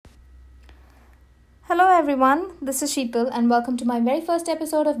Hello everyone, this is Sheetal and welcome to my very first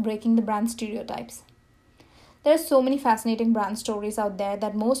episode of Breaking the Brand Stereotypes. There are so many fascinating brand stories out there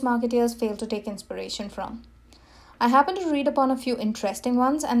that most marketers fail to take inspiration from. I happened to read upon a few interesting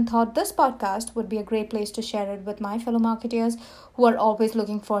ones and thought this podcast would be a great place to share it with my fellow marketers who are always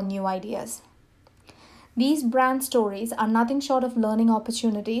looking for new ideas. These brand stories are nothing short of learning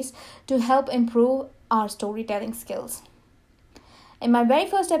opportunities to help improve our storytelling skills. In my very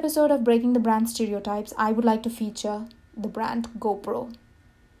first episode of Breaking the Brand Stereotypes, I would like to feature the brand GoPro.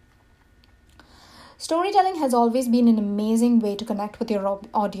 Storytelling has always been an amazing way to connect with your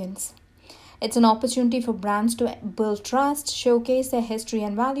audience. It's an opportunity for brands to build trust, showcase their history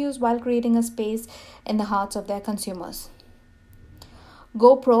and values while creating a space in the hearts of their consumers.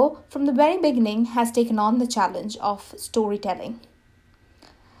 GoPro, from the very beginning, has taken on the challenge of storytelling.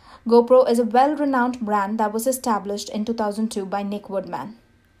 GoPro is a well-renowned brand that was established in 2002 by Nick Woodman.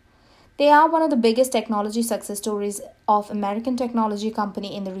 They are one of the biggest technology success stories of American technology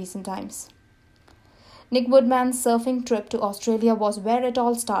company in the recent times. Nick Woodman's surfing trip to Australia was where it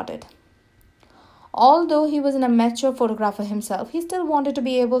all started. Although he was an amateur photographer himself, he still wanted to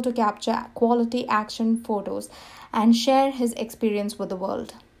be able to capture quality action photos and share his experience with the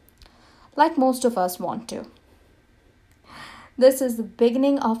world, like most of us want to. This is the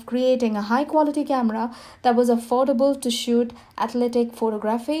beginning of creating a high-quality camera that was affordable to shoot athletic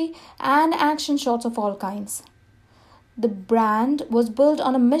photography and action shots of all kinds. The brand was built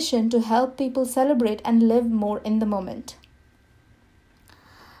on a mission to help people celebrate and live more in the moment.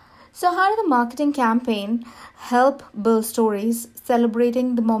 So how did the marketing campaign help build stories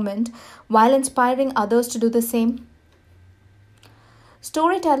celebrating the moment while inspiring others to do the same?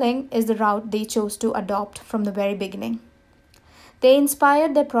 Storytelling is the route they chose to adopt from the very beginning. They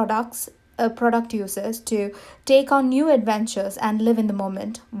inspired their product users to take on new adventures and live in the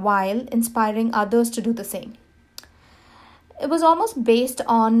moment while inspiring others to do the same. It was almost based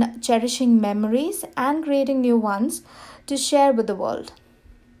on cherishing memories and creating new ones to share with the world.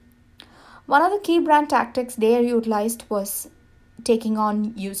 One of the key brand tactics they utilized was taking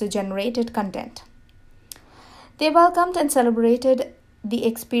on user-generated content. They welcomed and celebrated the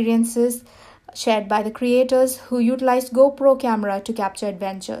experiences shared by the creators who utilized GoPro camera to capture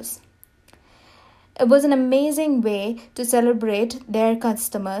adventures. It was an amazing way to celebrate their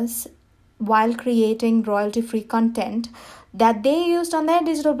customers while creating royalty-free content that they used on their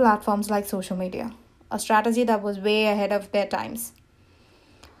digital platforms like social media, a strategy that was way ahead of their times.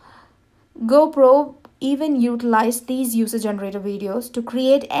 GoPro even utilized these user-generated videos to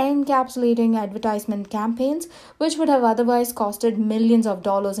create encapsulating advertisement campaigns which would have otherwise costed millions of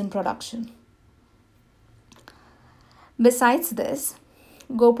dollars in production. Besides this,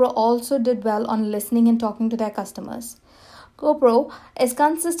 GoPro also did well on listening and talking to their customers. GoPro is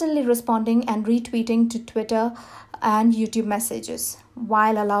consistently responding and retweeting to Twitter and YouTube messages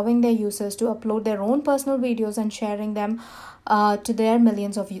while allowing their users to upload their own personal videos and sharing them to their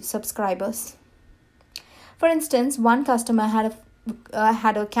millions of subscribers. For instance, one customer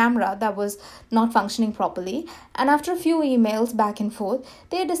had a camera that was not functioning properly, and after a few emails back and forth,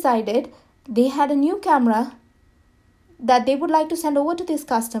 they decided they had a new camera that they would like to send over to these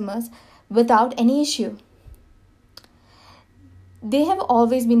customers without any issue. They have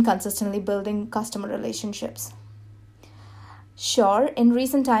always been consistently building customer relationships. Sure, in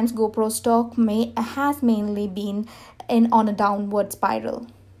recent times, GoPro stock has mainly been on a downward spiral,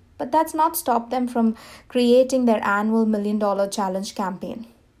 but that's not stopped them from creating their annual $1 million challenge campaign.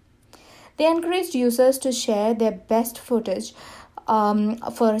 They encouraged users to share their best footage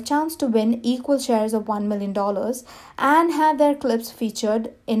for a chance to win equal shares of $1 million and have their clips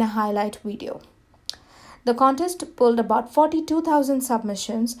featured in a highlight video. The contest pulled about 42,000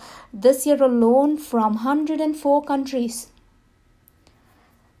 submissions this year alone from 104 countries.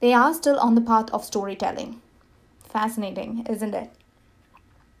 They are still on the path of storytelling. Fascinating, isn't it?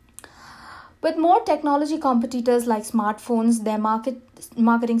 With more technology competitors like smartphones, their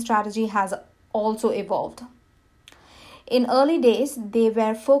marketing strategy has also evolved. In early days, they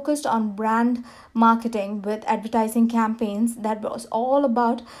were focused on brand marketing with advertising campaigns that was all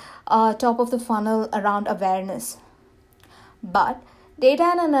about top of the funnel around awareness. But data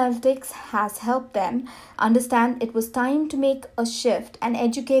and analytics has helped them understand it was time to make a shift and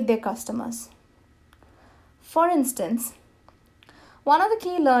educate their customers. For instance, one of the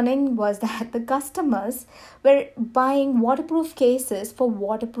key learning was that the customers were buying waterproof cases for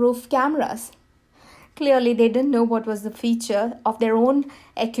waterproof cameras. Clearly, they didn't know what was the feature of their own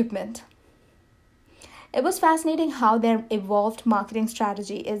equipment. It was fascinating how their evolved marketing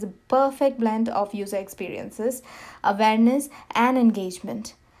strategy is a perfect blend of user experiences, awareness, and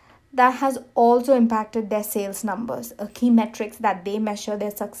engagement. that has also impacted their sales numbers, a key metrics that they measure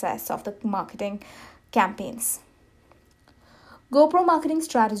their success of the marketing campaigns. GoPro marketing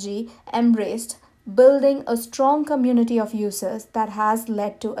strategy embraced building a strong community of users that has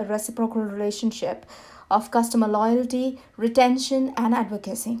led to a reciprocal relationship of customer loyalty, retention, and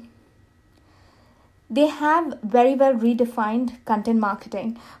advocacy. They have very well redefined content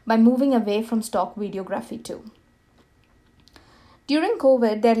marketing by moving away from stock videography too. During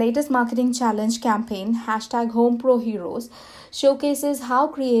COVID, their latest marketing challenge campaign, #HomeProHeroes, showcases how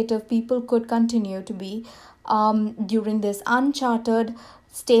creative people could continue to be during this uncharted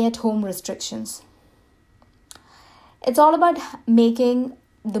stay-at-home restrictions. It's all about making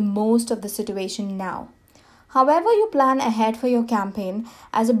the most of the situation now. However, you plan ahead for your campaign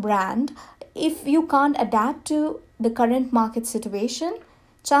as a brand, if you can't adapt to the current market situation,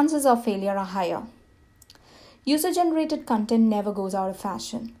 chances of failure are higher. User-generated content never goes out of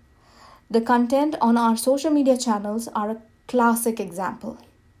fashion. The content on our social media channels are a classic example.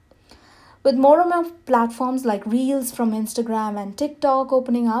 With more and more platforms like Reels from Instagram and TikTok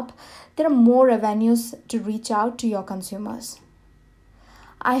opening up, there are more avenues to reach out to your consumers.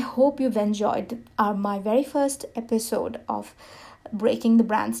 I hope you've enjoyed my very first episode of Breaking the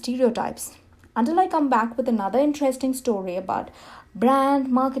Brand Stereotypes. Until I come back with another interesting story about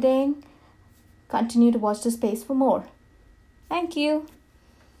brand marketing, continue to watch the space for more. Thank you.